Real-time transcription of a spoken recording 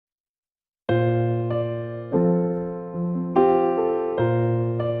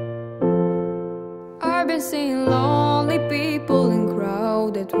seen lonely people in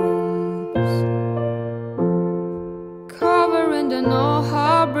crowded rooms, covering the no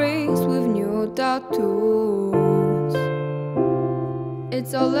heartbreaks with new tattoos.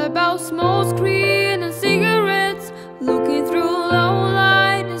 It's all about smoke screen and cigarettes, looking through low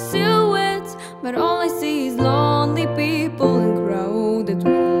light and silhouettes, but all I see is lonely people in crowded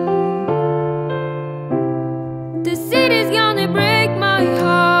rooms. The city's gonna break my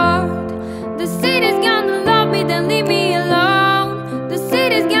heart. The city's gonna love me, then leave me alone. The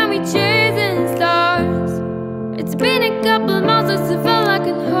city's got me chasing stars. It's been a couple of months since I felt like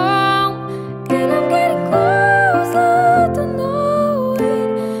I'm home, and I'm getting closer to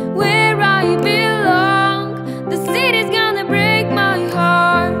knowing where I belong. The city's gonna break my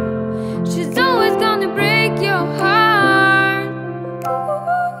heart. She's always gonna break your heart.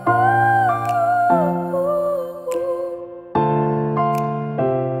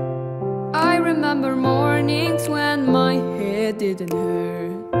 I remember mornings when my head didn't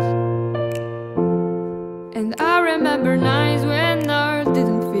hurt, and I remember nights when earth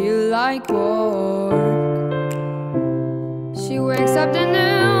didn't feel like work. She wakes up at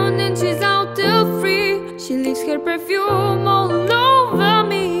noon and she's out till 3. She leaves her perfume all over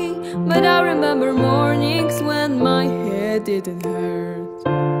me, but I remember mornings when my head didn't hurt.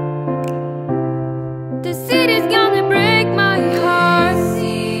 The city's gonna break my heart.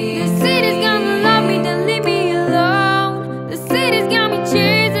 The city's gonna love me, then leave me alone. The city's got me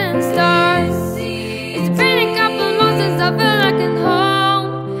chasing stars. It's been a couple of months since I felt like I'm home,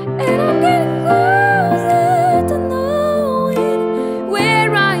 and I'm getting closer to knowing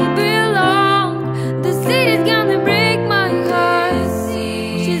where I belong. The city's gonna break my heart.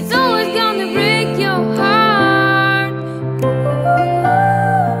 She's always gonna break your heart.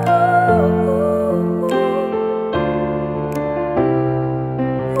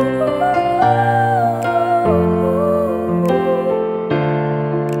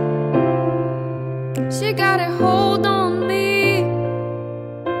 She got a hold on me.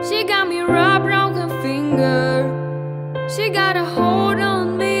 She got me wrapped around her finger. She got a hold